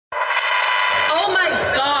Oh my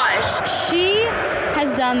gosh. She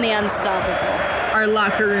has done the unstoppable. Our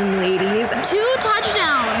locker room ladies. 2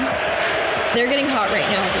 touchdowns. They're getting hot right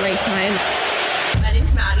now at the right time. My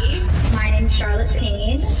name's Maddi. My name's Charlotte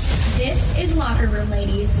Payne. This is Locker Room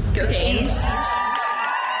Ladies. Go Canes.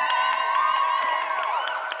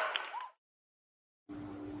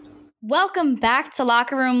 Welcome back to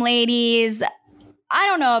Locker Room Ladies. I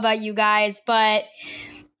don't know about you guys, but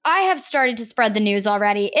I have started to spread the news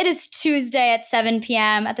already. It is Tuesday at 7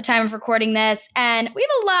 p.m. at the time of recording this, and we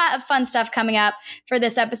have a lot of fun stuff coming up for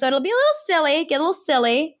this episode. It'll be a little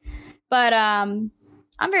silly, but I'm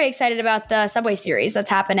very excited about the Subway series that's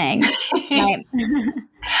happening tonight.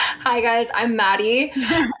 Hi guys, I'm Maddi.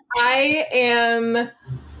 I am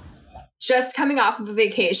just coming off of a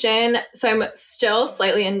vacation, so I'm still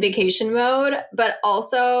slightly in vacation mode, but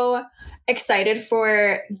also excited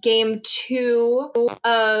for game 2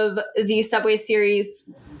 of the Subway series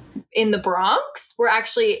in the Bronx. We're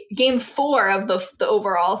actually game 4 of the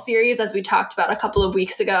overall series, as we talked about a couple of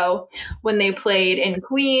weeks ago when they played in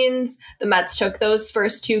Queens. The Mets took those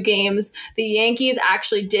first 2 games. The Yankees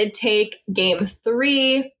actually did take game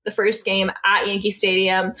 3, the first game at Yankee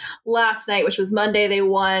Stadium last night, which was Monday. They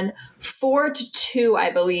won 4-2,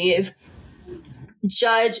 I believe.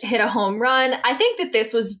 Judge hit a home run. I think that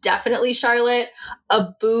this was definitely, Charlotte, a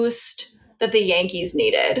boost that the Yankees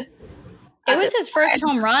needed. It was his first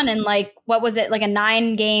home run in like a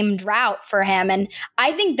 9-game drought for him. And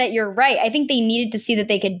I think that you're right. I think they needed to see that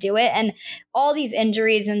they could do it. And all these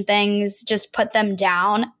injuries and things just put them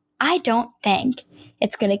down. I don't think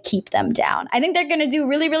it's going to keep them down. I think they're going to do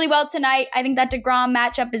really, really well tonight. I think that DeGrom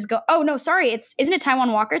matchup is oh, no, sorry. Isn't it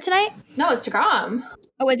Taijuan Walker tonight? No, it's DeGrom.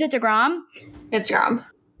 Oh, is it DeGrom? It's DeGrom.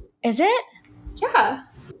 Is it? Yeah.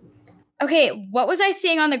 Okay, what was I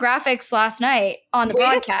seeing on the graphics last night on the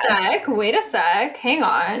broadcast? Wait a sec. Hang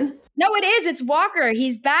on. No, it is. It's Walker.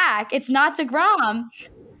 He's back. It's not DeGrom.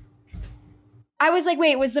 I was like,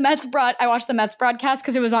 wait, was the Mets I watched the Mets broadcast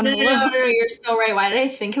because it was on Hulu. No, you're so right. Why did I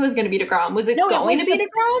think it was going to be DeGrom? Was it going to be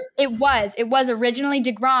DeGrom? It was. It was originally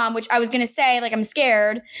DeGrom, which I was going to say, like, I'm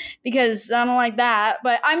scared because I don't like that.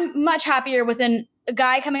 But I'm much happier with a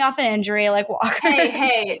guy coming off an injury like Walker.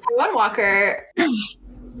 Hey, Taijuan Walker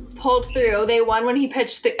pulled through. They won when he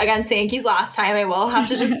pitched against the Yankees last time. I will have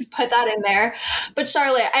to just put that in there. But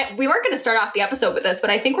Charlotte, we weren't going to start off the episode with this,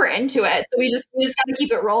 but I think we're into it. So we just got to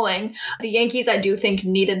keep it rolling. The Yankees, I do think,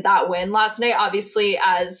 needed that win last night. Obviously,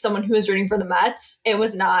 as someone who was rooting for the Mets, it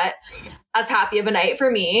was not as happy of a night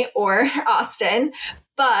for me or Austin.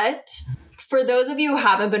 But for those of you who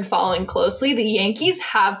haven't been following closely, the Yankees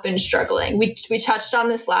have been struggling. We touched on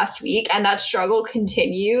this last week, and that struggle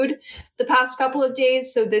continued the past couple of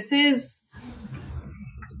days. So this is,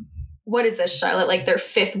 what is this, Charlotte? Like their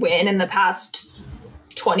 5th win in the past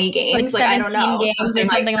 20 games? Like I don't know. Games or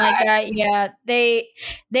something like that. Yeah.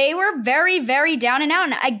 They were very, very down and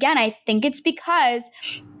out. And again, I think it's because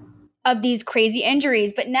of these crazy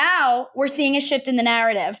injuries. But now we're seeing a shift in the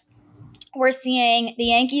narrative. We're seeing the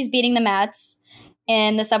Yankees beating the Mets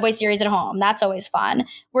in the Subway series at home. That's always fun.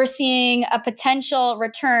 We're seeing a potential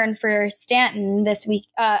return for Stanton this week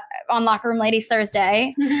on Locker Room Ladies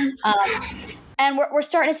Thursday. And we're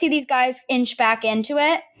starting to see these guys inch back into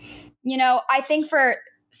it. You know, I think for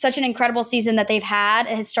such an incredible season that they've had,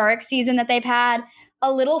 a historic season that they've had, a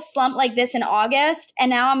little slump like this in August, and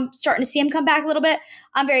now I'm starting to see them come back a little bit.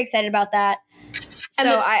 I'm very excited about that.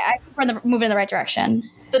 So I think we're moving in the right direction.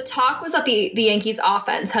 The talk was that the Yankees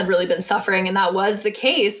offense had really been suffering, and that was the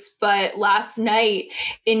case. But last night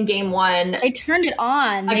in game 1, they turned it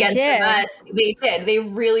on against the Mets. They did. They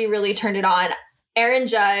really, really turned it on. Aaron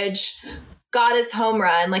Judge got his home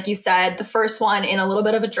run, like you said, the first one in a little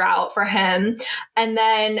bit of a drought for him. And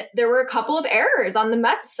then there were a couple of errors on the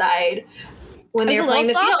Mets side when they were playing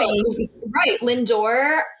the field. Right.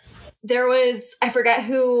 Lindor, there was, I forget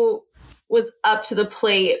who was up to the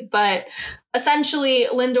plate, but essentially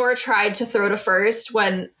Lindor tried to throw to first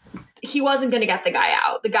when he wasn't going to get the guy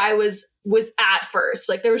out. The guy was at first.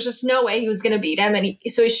 Like there was just no way he was going to beat him. And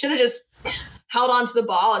so he should have just held onto the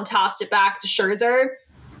ball and tossed it back to Scherzer.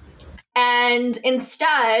 And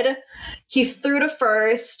instead he threw to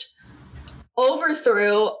first,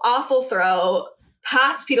 overthrew, awful throw,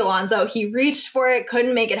 past Pete Alonso. He reached for it,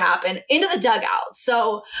 couldn't make it happen, into the dugout.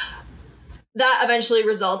 So that eventually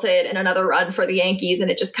resulted in another run for the Yankees,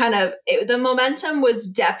 and it just kind of the momentum was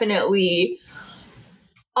definitely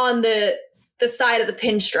on the side of the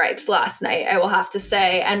pinstripes last night, I will have to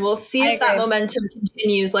say. And we'll see if that momentum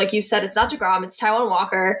continues. Like you said, it's not DeGrom, it's Taijuan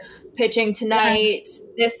Walker pitching tonight. Yeah.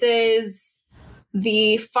 This is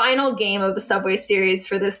the final game of the Subway Series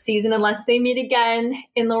for this season, unless they meet again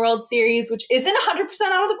in the World Series, which isn't 100%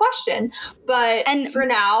 out of the question. But for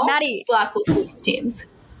now, Maddi, Celeste will see these teams.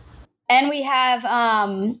 And we have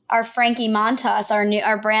our Frankie Montas,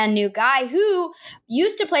 our brand new guy who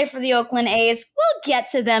used to play for the Oakland A's. We'll get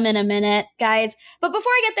to them in a minute, guys. But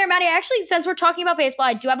before I get there, Maddi, actually, since we're talking about baseball,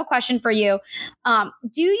 I do have a question for you.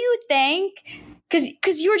 Do you think,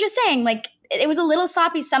 because you were just saying, like, it was a little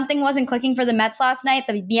sloppy, something wasn't clicking for the Mets last night,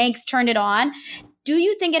 the Yanks turned it on. Do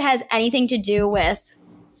you think it has anything to do with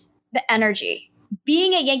the energy?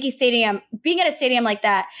 Being at Yankee Stadium, being at a stadium like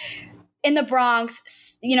that, in the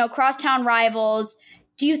Bronx, you know, crosstown rivals,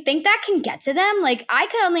 do you think that can get to them? Like, I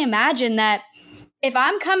could only imagine that if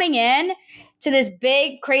I'm coming in to this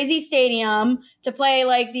big, crazy stadium to play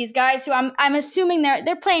like these guys who I'm assuming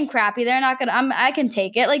they're playing crappy. They're not gonna. I can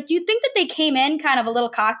take it. Like, do you think that they came in kind of a little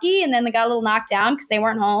cocky and then they got a little knocked down because they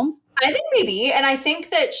weren't home? I think maybe. And I think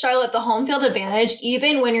that, Charlotte, the home field advantage,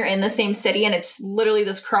 even when you're in the same city and it's literally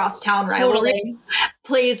this crosstown rivalry,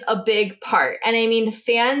 plays a big part. And I mean,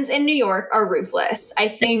 fans in New York are ruthless. I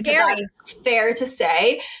think that's fair to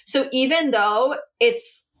say. So even though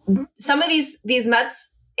it's some of these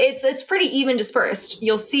Mets, it's pretty even dispersed.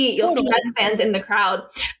 You'll see Mets fans in the crowd.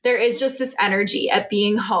 There is just this energy at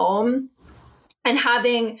being home and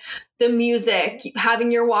having the music, having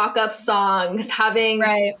your walk-up songs, having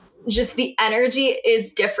just the energy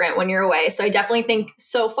is different when you're away. So I definitely think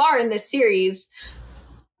so far in this series,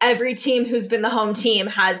 every team who's been the home team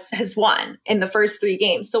has won in the first 3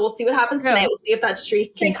 games. So we'll see what happens tonight. We'll see if that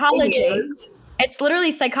streak continues. It's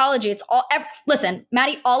literally psychology. It's all, listen,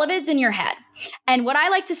 Maddi, all of it's in your head. And what I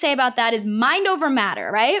like to say about that is mind over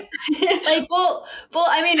matter, right? Like, well,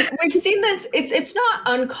 I mean, we've seen this. It's not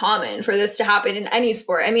uncommon for this to happen in any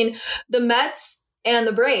sport. I mean, the Mets and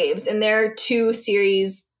the Braves in their 2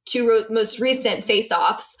 most recent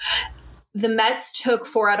face-offs, the Mets took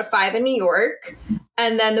 4 out of 5 in New York,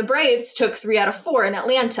 and then the Braves took 3 out of 4 in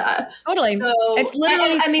Atlanta. Totally. So, it's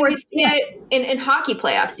literally I mean, we see it in hockey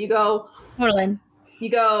playoffs. You go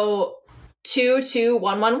 2-2,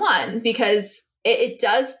 1-1-1, because it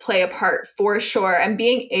does play a part for sure. And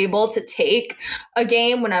being able to take a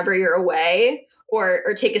game whenever you're away or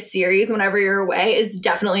take a series whenever you're away is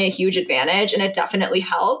definitely a huge advantage, and it definitely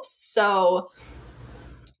helps. So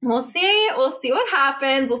we'll see what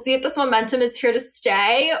happens. We'll see if this momentum is here to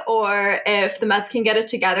stay or if the Mets can get it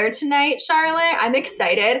together tonight, Charlotte. I'm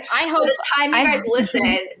excited. I hope by the time you guys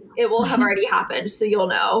listen, it will have already happened, so you'll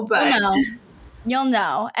know. But You'll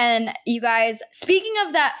know. And you guys, speaking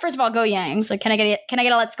of that, first of all, go Yanks. Like, can I get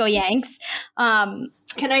a let's go Yanks? Can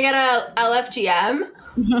I get a LFGM?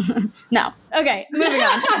 No. Okay, moving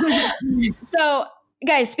on. So,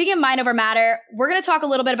 guys, speaking of mind over matter, we're going to talk a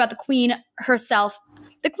little bit about the queen herself,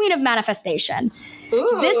 the queen of manifestation.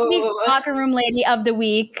 Ooh. This week's locker room lady of the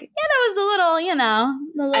week. Yeah, that was the little,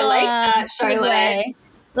 I like that, Charlotte.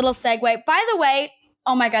 Little segue. By the way,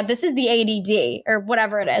 oh my God, this is the ADD or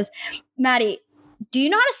whatever it is. Maddi, do you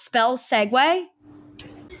know how to spell segue?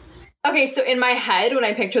 Okay, so in my head, when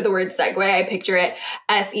I picture the word segue, I picture it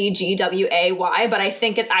Segway, but I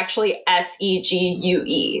think it's actually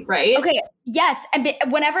Segue, right? Okay, yes. And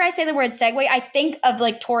whenever I say the word segue, I think of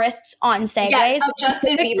like tourists on segways. Yes, of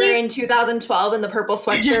Justin Bieber in 2012 in the purple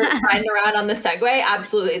sweatshirt riding around on the Segway.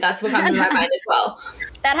 Absolutely, that's what comes to my mind as well.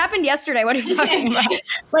 That happened yesterday. What are you talking about?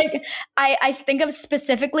 Like, I think of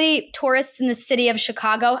specifically tourists in the city of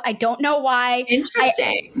Chicago. I don't know why.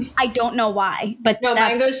 Interesting. I don't know why, but no,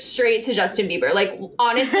 mine goes straight to Justin Bieber. Like,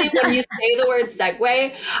 honestly, when you say the word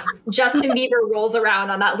segue, Justin Bieber rolls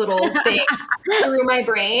around on that little thing through my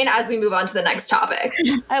brain as we move on to the next topic.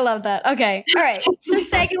 I love that. Okay. All right. So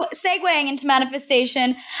segueing into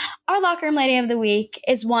manifestation, our locker room lady of the week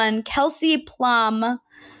is one Kelsey Plum.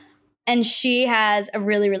 And she has a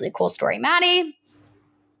really, really cool story. Maddi,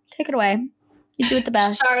 take it away. You do it the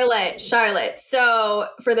best. Charlotte. So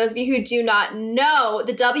for those of you who do not know,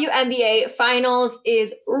 the WNBA Finals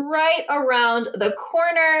is right around the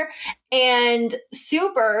corner. And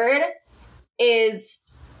Sue Bird is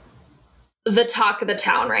the talk of the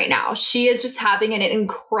town right now. She is just having an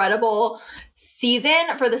incredible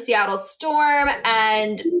season for the Seattle Storm,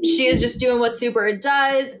 and she is just doing what Sue Bird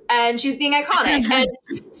does, and she's being iconic. And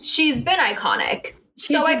she's been iconic.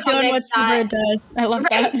 She's so just doing what Sue Bird does. I love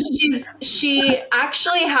that. She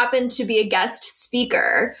actually happened to be a guest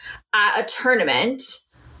speaker at a tournament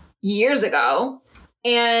years ago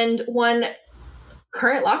and won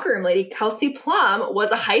current locker room lady, Kelsey Plum,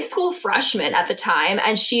 was a high school freshman at the time,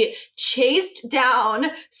 and she chased down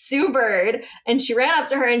Sue Bird, and she ran up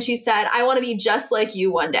to her and she said, "I want to be just like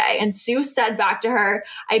you one day." And Sue said back to her,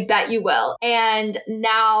 "I bet you will." And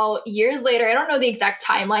now, years later, I don't know the exact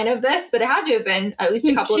timeline of this, but it had to have been at least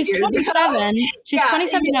a couple of years ago. She's 27. She's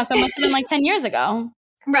 27 now, so it must have been like 10 years ago.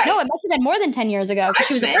 Right. No, it must have been more than 10 years ago because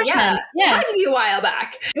she was a freshman. Yeah. It had to be a while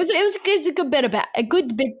back. It was a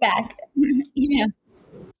good bit back. Yeah.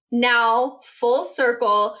 Now, full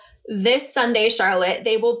circle, this Sunday, Charlotte,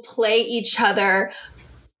 they will play each other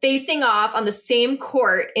facing off on the same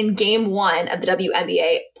court in game 1 of the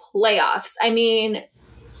WNBA playoffs. I mean,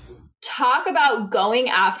 talk about going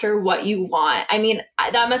after what you want. I mean,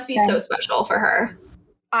 that must be so special for her.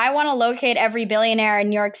 I want to locate every billionaire in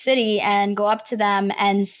New York City and go up to them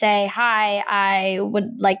and say, "Hi, I would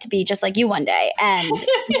like to be just like you one day." And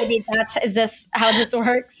maybe is this how this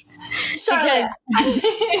works? Charlotte,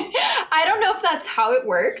 I don't know if that's how it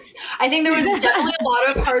works. I think there was definitely a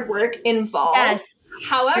lot of hard work involved. Yes.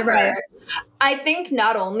 However, right. I think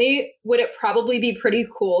not only would it probably be pretty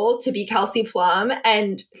cool to be Kelsey Plum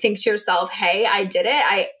and think to yourself, "Hey, I did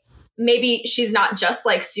it." Maybe she's not just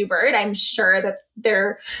like Sue Bird. I'm sure that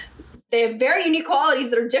they have very unique qualities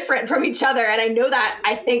that are different from each other. And I know that.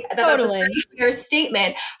 I think that that's a pretty fair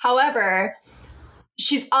statement. However,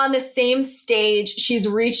 she's on the same stage. She's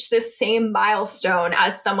reached the same milestone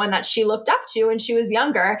as someone that she looked up to when she was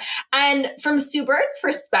younger. And from Sue Bird's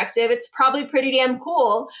perspective, it's probably pretty damn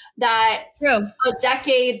cool that a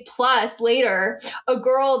decade plus later, a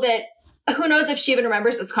girl that, who knows if she even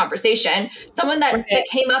remembers this conversation, someone that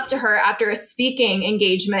came up to her after a speaking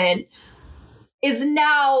engagement is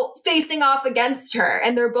now facing off against her,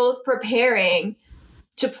 and they're both preparing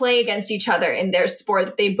to play against each other in their sport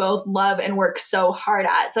that they both love and work so hard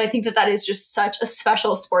at. So I think that is just such a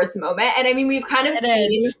special sports moment. And I mean, we've kind of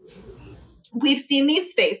seen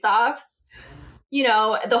these face-offs, you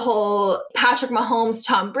know, the whole Patrick Mahomes,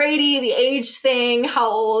 Tom Brady, the age thing.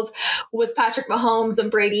 How old was Patrick Mahomes when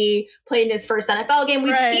Brady played in his first NFL game?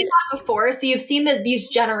 We've seen that before. So you've seen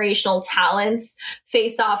these generational talents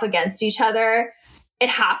face off against each other. It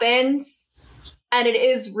happens. And it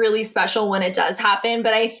is really special when it does happen.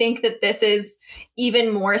 But I think that this is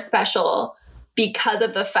even more special because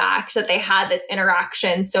of the fact that they had this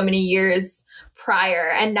interaction so many years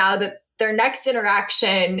prior. And now that their next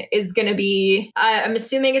interaction is going to be, I'm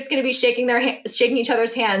assuming it's going to be shaking each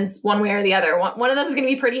other's hands one way or the other. One of them is going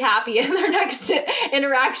to be pretty happy in their next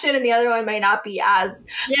interaction, and the other one might not be as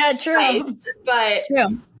psyched. But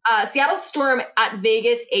Seattle Storm at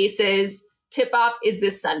Vegas Aces. Tip-off is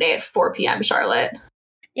this Sunday at 4 p.m. Charlotte.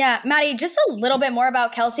 Yeah, Maddi, just a little bit more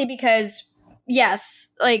about Kelsey, because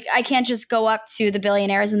yes, like I can't just go up to the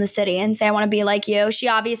billionaires in the city and say, "I want to be like you." She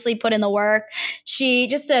obviously put in the work. She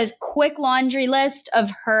just a quick laundry list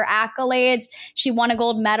of her accolades. She won a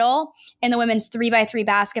gold medal in the women's 3x3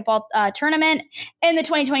 basketball tournament in the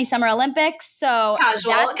 2020 Summer Olympics. So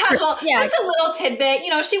casual. Yeah. That's a little tidbit.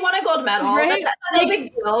 You know, she won a gold medal. Right? That's no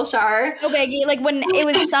big deal, Char. No biggie. Like when it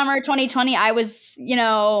was summer 2020, I was, you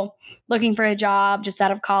know, looking for a job just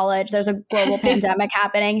out of college. There's a global pandemic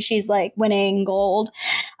happening. She's like winning gold.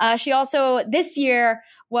 She also this year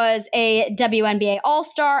was a WNBA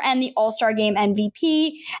All-Star and the All-Star Game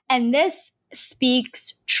MVP. And this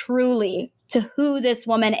speaks truly to who this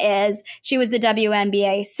woman is. She was the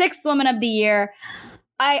WNBA Sixth Woman of the Year.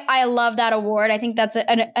 I love that award. I think that's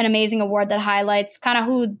an amazing award that highlights kind of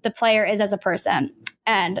who the player is as a person.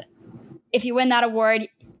 And if you win that award,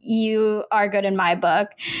 you are good in my book.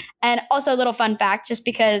 And also a little fun fact, just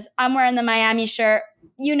because I'm wearing the Miami shirt,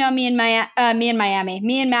 you know me and Miami.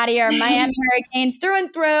 Me and Maddi are Miami Hurricanes through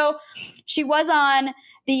and through. She was on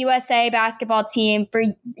the USA basketball team for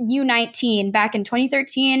U19 back in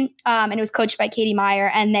 2013, and it was coached by Katie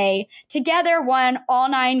Meyer. And they together won all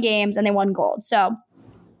 9 games, and they won gold. So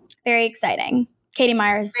very exciting. Katie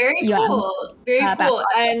Meyer's very cool. Very cool.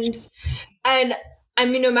 And I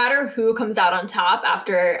mean, no matter who comes out on top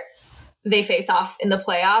after they face off in the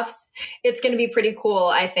playoffs, it's going to be pretty cool,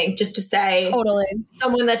 I think, just to say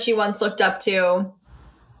someone that you once looked up to,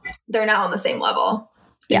 they're now on the same level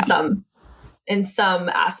in some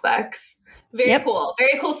aspects. Very cool.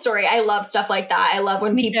 Very cool story. I love stuff like that. I love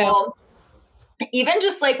when people, even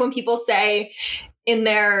just like when people say, in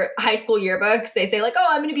their high school yearbooks, they say like, oh,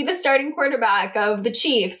 I'm going to be the starting quarterback of the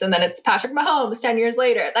Chiefs. And then it's Patrick Mahomes 10 years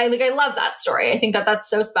later. I love that story. I think that that's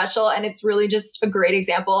so special. And it's really just a great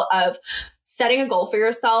example of setting a goal for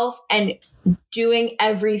yourself and doing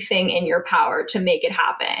everything in your power to make it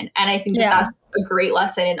happen. And I think that that's a great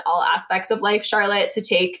lesson in all aspects of life, Charlotte, to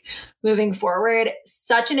take moving forward.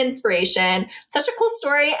 Such an inspiration, such a cool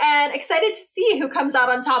story, and excited to see who comes out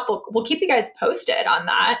on top. We'll keep you guys posted on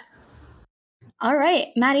that. All right,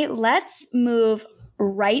 Maddi, let's move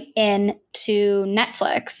right into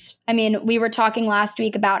Netflix. I mean, we were talking last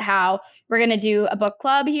week about how we're going to do a book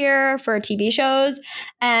club here for TV shows.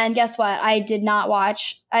 And guess what? I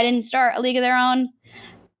didn't start A League of Their Own,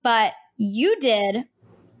 but you did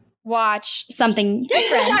watch something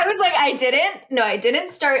different. I was like, I didn't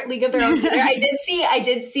start League of Their Own either. I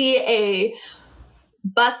did see a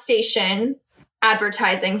bus station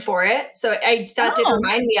advertising for it. So that did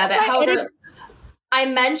remind me of it. However, I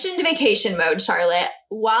mentioned vacation mode, Charlotte.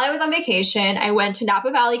 While I was on vacation, I went to Napa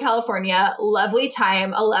Valley, California. Lovely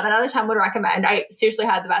time. 11 out of 10 would recommend. I seriously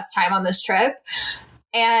had the best time on this trip.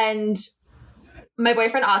 And my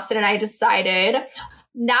boyfriend, Austin, and I decided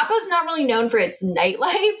Napa's not really known for its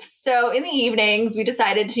nightlife. So in the evenings, we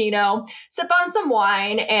decided to, sip on some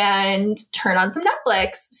wine and turn on some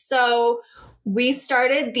Netflix. So we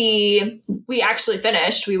actually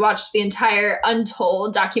finished. We watched the entire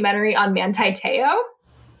Untold documentary on Manti Te'o.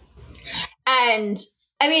 And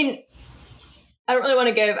I mean, I don't want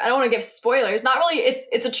to give spoilers. Not really.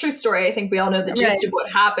 It's a true story. I think we all know the gist of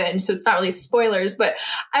what happened. So it's not really spoilers, but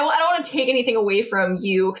I don't want to take anything away from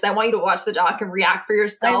you because I want you to watch the doc and react for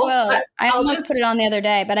yourself. I will. I almost put it on the other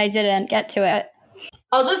day, but I didn't get to it.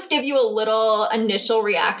 I'll just give you a little initial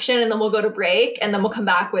reaction and then we'll go to break and then we'll come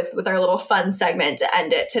back with our little fun segment to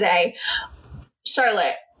end it today.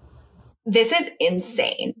 Charlotte, this is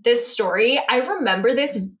insane. This story, I remember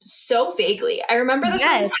this so vaguely. I remember this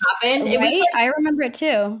when this happened. Right? It was I remember it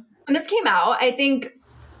too. When this came out, I think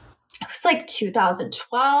it was like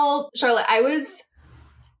 2012. Charlotte, I was,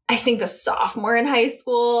 I think, a sophomore in high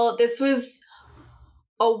school. This was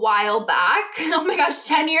a while back. Oh my gosh,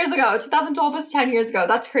 10 years ago. 2012 was 10 years ago.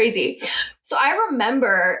 That's crazy. So I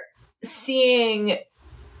remember seeing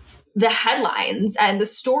the headlines and the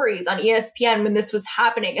stories on ESPN when this was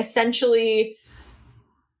happening. Essentially,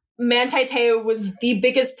 Manti Te'o was the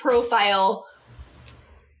biggest profile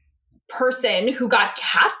person who got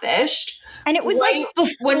catfished. And it was like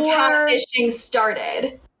before, when catfishing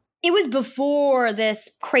started. It was before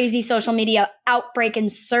this crazy social media outbreak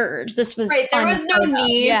and surge. This was right. There was no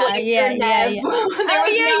need. Yeah. Oh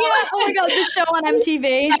my God, the show on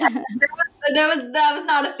MTV. that was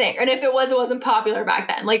not a thing. And if it was, it wasn't popular back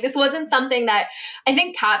then. Like this wasn't something that I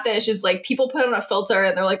think catfish is like people put on a filter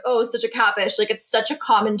and they're like, oh, such a catfish. Like it's such a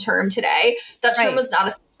common term today. That term was not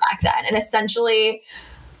a thing back then. And essentially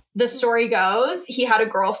the story goes, he had a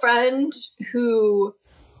girlfriend who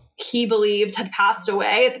he believed had passed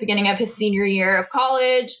away at the beginning of his senior year of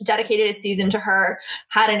college, dedicated a season to her,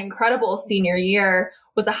 had an incredible senior year,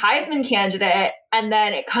 was a Heisman candidate, and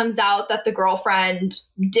then it comes out that the girlfriend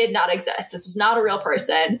did not exist. This was not a real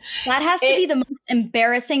person. That has to be the most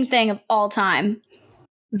embarrassing thing of all time.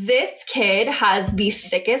 This kid has the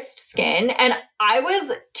thickest skin, and I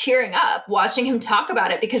was tearing up watching him talk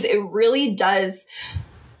about it because it really does,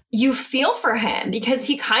 you feel for him because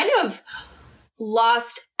he kind of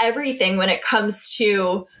lost everything when it comes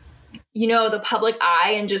to, the public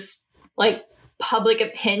eye and just like public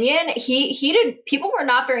opinion. People were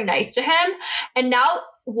not very nice to him. And now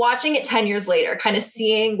watching it 10 years later, kind of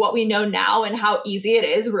seeing what we know now and how easy it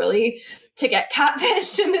is really to get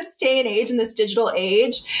catfished in this day and age, in this digital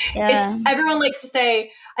age. Everyone likes to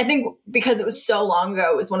say, I think because it was so long ago,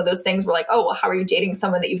 it was one of those things where like, oh, well, how are you dating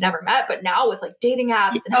someone that you've never met? But now with like dating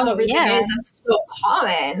apps and how everything is, it's so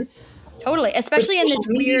common. Totally. Especially in this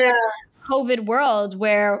weird COVID world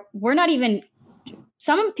where we're not even,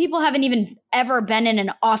 some people haven't even ever been in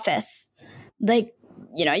an office. Like,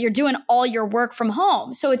 you're doing all your work from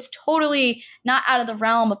home. So it's totally not out of the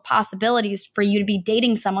realm of possibilities for you to be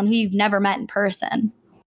dating someone who you've never met in person.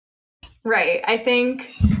 Right. I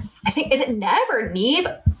think, is it Nev or Neve?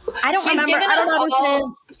 I don't remember. I don't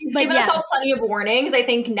know. He's given us all plenty of warnings. I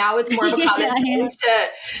think now it's more of a common thing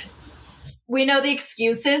we know the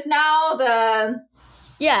excuses now.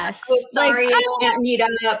 Yes. Oh, sorry, I can't meet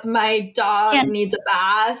up. My dog needs a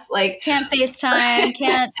bath. Like can't FaceTime,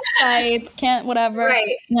 can't Skype, can't whatever.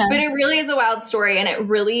 Right. Yeah. But it really is a wild story, and it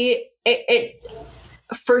really it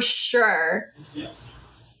for sure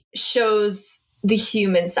shows the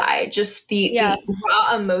human side, just the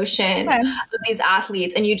raw emotion of these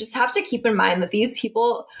athletes. And you just have to keep in mind that these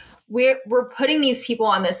people we're putting these people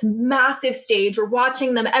on this massive stage. We're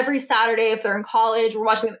watching them every Saturday if they're in college. We're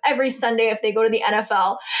watching them every Sunday if they go to the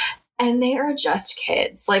NFL. And they are just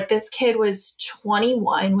kids. Like, this kid was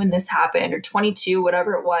 21 when this happened, or 22,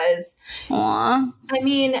 whatever it was. Aww. I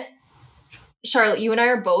mean, Charlotte, you and I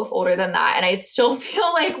are both older than that, and I still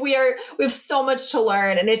feel like we have so much to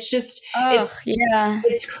learn, and it's just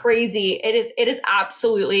it's crazy. It is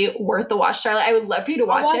absolutely worth the watch, Charlotte. I would love for you to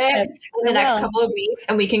watch it in the next couple of weeks,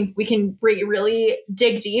 and we can really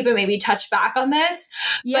dig deep and maybe touch back on this.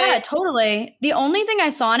 Yeah, totally. The only thing I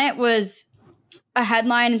saw on it was a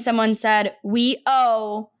headline, and someone said, "We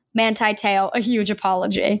owe Manti Te'o a huge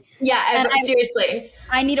apology." Yeah, seriously.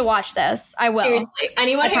 I need to watch this. I will. Seriously.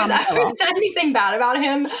 Anyone who's ever said anything bad about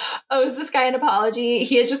him owes this guy an apology.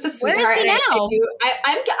 He is just a sweetheart. Where is he now?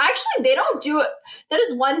 I'm actually, they don't do it. That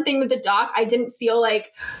is one thing with the doc I didn't feel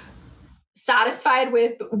like satisfied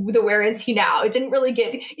with the where is he now. It didn't really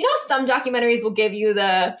give, some documentaries will give you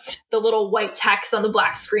the little white text on the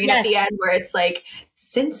black screen at the end where it's like,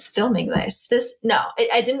 since filming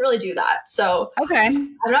I didn't really do that. So okay,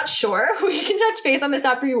 I'm not sure. We can touch base on this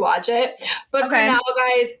after you watch it. But for now,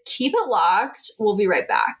 guys, keep it locked. We'll be right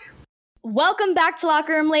back. Welcome back to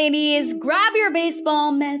Locker Room Ladies. Grab your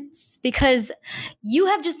baseball mitts because you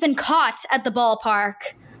have just been caught at the ballpark.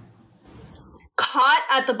 Caught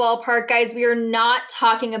at the ballpark, guys. We are not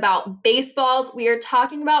talking about baseballs. We are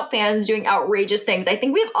talking about fans doing outrageous things. I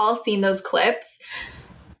think we've all seen those clips.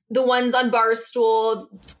 The ones on Barstool,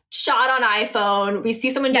 shot on iPhone. We see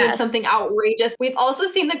someone doing something outrageous. We've also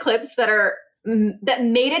seen the clips that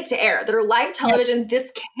made it to air, that are live television. Yep.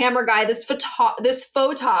 This camera guy, this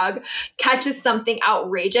photog catches something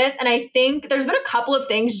outrageous. And I think there's been a couple of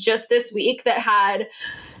things just this week that had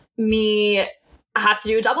me have to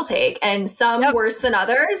do a double take, and some worse than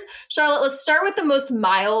others. Charlotte, let's start with the most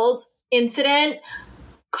mild incident.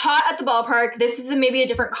 Caught at the ballpark. This is maybe a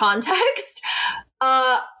different context.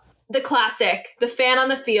 The classic, the fan on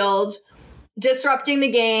the field, disrupting the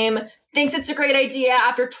game, thinks it's a great idea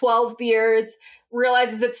after 12 beers,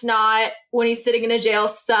 realizes it's not when he's sitting in a jail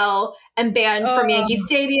cell and banned from Yankee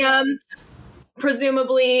Stadium.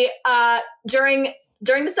 Presumably, during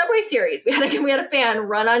the Subway Series, we had a fan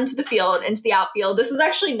run onto the field, into the outfield. This was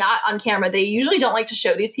actually not on camera. They usually don't like to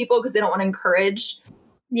show these people because they don't want to encourage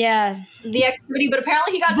the activity, but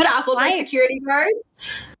apparently he got tackled by security guards.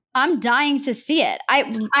 I'm dying to see it. I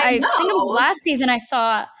think it was last season I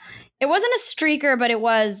saw, it wasn't a streaker, but it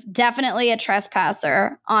was definitely a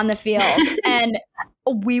trespasser on the field. And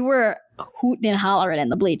we were hooting and hollering in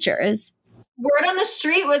the bleachers. Word on the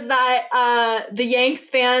street was that the Yanks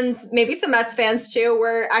fans, maybe some Mets fans too,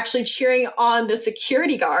 were actually cheering on the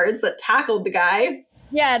security guards that tackled the guy.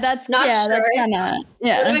 Yeah, that's not sure. That's kind of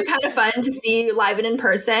It would have been kind of fun to see live and in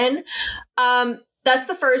person. That's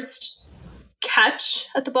the first catch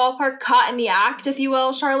at the ballpark, caught in the act, if you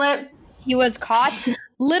will, Charlotte. He was caught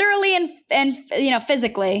literally and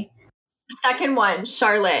physically. Second one,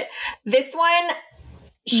 Charlotte. This one,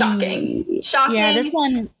 shocking. Shocking. Yeah, this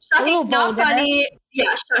one, shocking, not funny.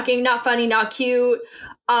 Yeah, shocking, not funny, not cute.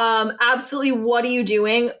 Absolutely, what are you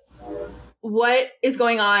doing? What is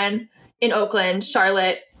going on in Oakland,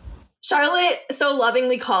 Charlotte? Charlotte so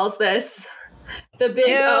lovingly calls this the big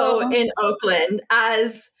O in Oakland,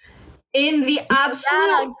 as in the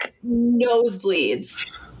absolute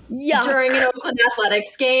nosebleeds during an Oakland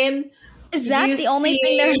Athletics game. Is that the only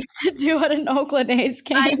thing there is to do at an Oakland A's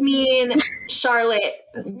game? I mean, Charlotte,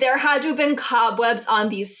 there had to have been cobwebs on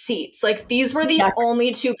these seats. Like, these were the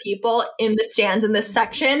only two people in the stands in this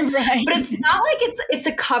section. Right. But it's not like it's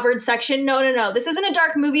a covered section. No. This isn't a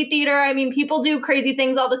dark movie theater. I mean, people do crazy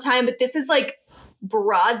things all the time, but this is like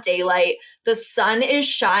broad daylight. The sun is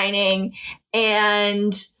shining,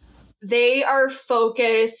 and they are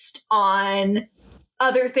focused on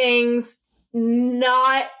other things,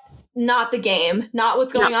 not the game, not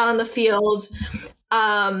what's going on the field.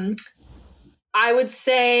 I would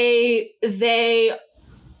say they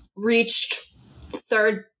reached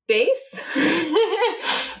third base.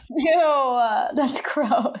 Ew, that's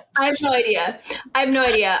gross. I have no idea.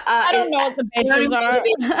 I don't know what the bases are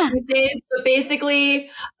these days, but basically,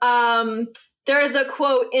 there is a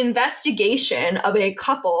quote investigation of a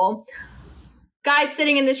couple. Guys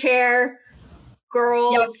sitting in the chair,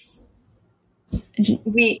 girls.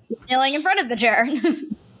 Kneeling in front of the chair.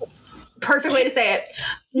 Perfect way to say it.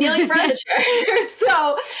 Kneeling in front of the chair. So,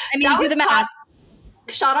 I mean, do the math.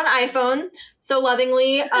 Shot on iPhone, so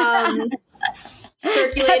lovingly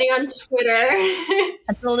circulating on Twitter.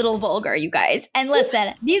 That's a little vulgar, you guys. And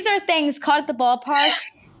listen, these are things caught at the ballpark.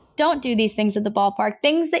 Don't do these things at the ballpark.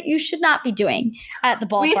 Things that you should not be doing at the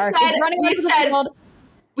ballpark. We said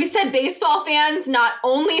We said baseball fans, not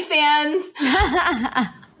only fans.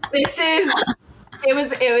 Yeah,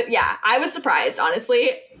 I was surprised,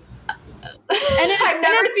 honestly. And I've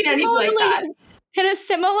never seen anything like that. In a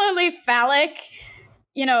similarly phallic,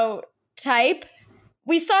 type,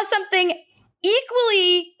 we saw something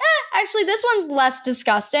equally, actually this one's less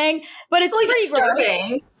disgusting, but it's pretty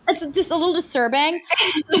disturbing. Gross. It's just a little disturbing.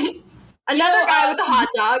 Another guy with a hot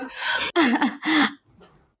dog.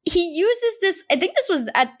 He uses this, I think this was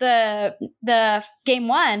at the game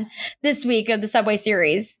 1 this week of the Subway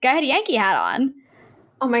Series. Guy had a Yankee hat on.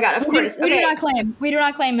 Oh my God, of course. We do not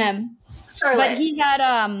claim him. Charlotte. But he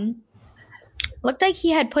had, looked like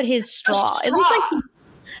he had put his straw. It looked like he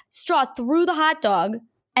straw through the hot dog,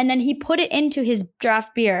 and then he put it into his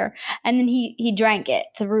draft beer, and then he drank it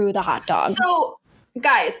through the hot dog. So,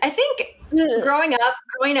 guys, I think growing up,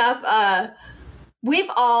 we've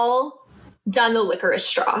all done the licorice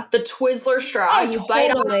straw, the Twizzler straw. Oh, you bite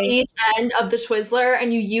off each end of the Twizzler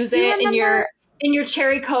and you use it in your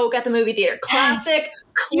cherry Coke at the movie theater. Classic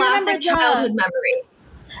childhood memory.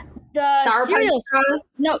 The Sour cereal straws?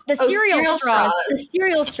 No, the cereal straws. The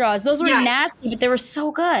cereal straws. Those were nasty, but they were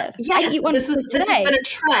so good. Yes, this has been a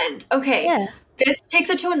trend. Okay. Yeah. This takes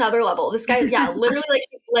it to another level. This guy, literally,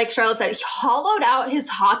 like Charlotte said, he hollowed out his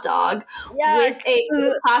hot dog with a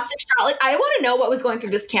plastic straw. Like, I want to know what was going through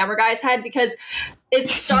this camera guy's head, because it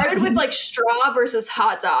started with like straw versus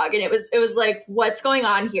hot dog, and it was like, what's going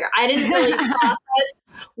on here? I didn't really process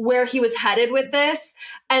where he was headed with this,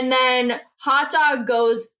 and then hot dog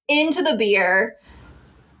goes into the beer.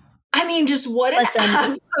 I mean, just what an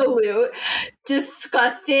absolute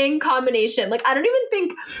disgusting combination. Like, I don't even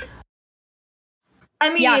think.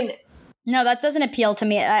 I mean, no, that doesn't appeal to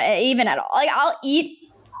me even at all. Like, I'll eat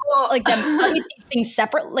these things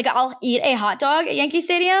separate. Like, I'll eat a hot dog at Yankee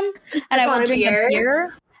Stadium, and I will drink a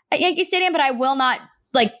beer at Yankee Stadium, but I will not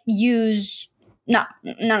use. No.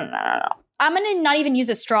 I'm gonna not even use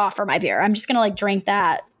a straw for my beer. I'm just gonna drink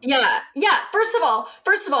that. Yeah. First of all,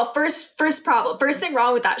 first problem. First thing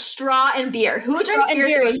wrong with that: straw and beer. Who drinks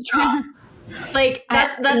beer through a straw? Like,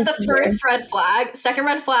 that's the first red flag. Second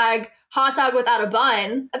red flag: hot dog without a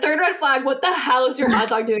bun. A third red flag: what the hell is your hot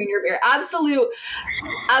dog doing in your beer? Absolute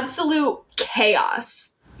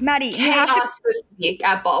chaos. Maddi, chaos this week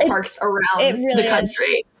at ballparks around the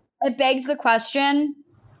country. It begs the question: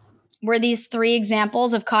 were these 3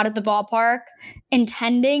 examples of caught at the ballpark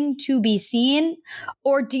intending to be seen,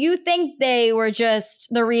 or do you think they were just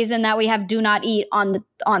the reason that we have do not eat on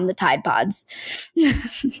the Tide Pods?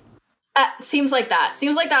 Seems like that.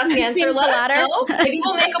 Seems like that's the answer. Let us know. Maybe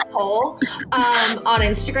we'll make a poll on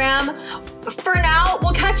Instagram. For now,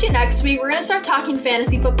 we'll catch you next week. We're going to start talking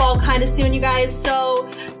fantasy football kind of soon, you guys. So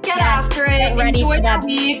get after it. Enjoy the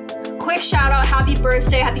week. Quick shout out. Happy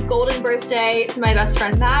birthday. Happy golden birthday to my best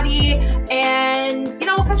friend, Maddi. And,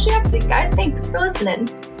 we'll catch you next week, guys. Thanks for listening.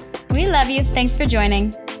 We love you. Thanks for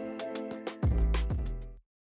joining.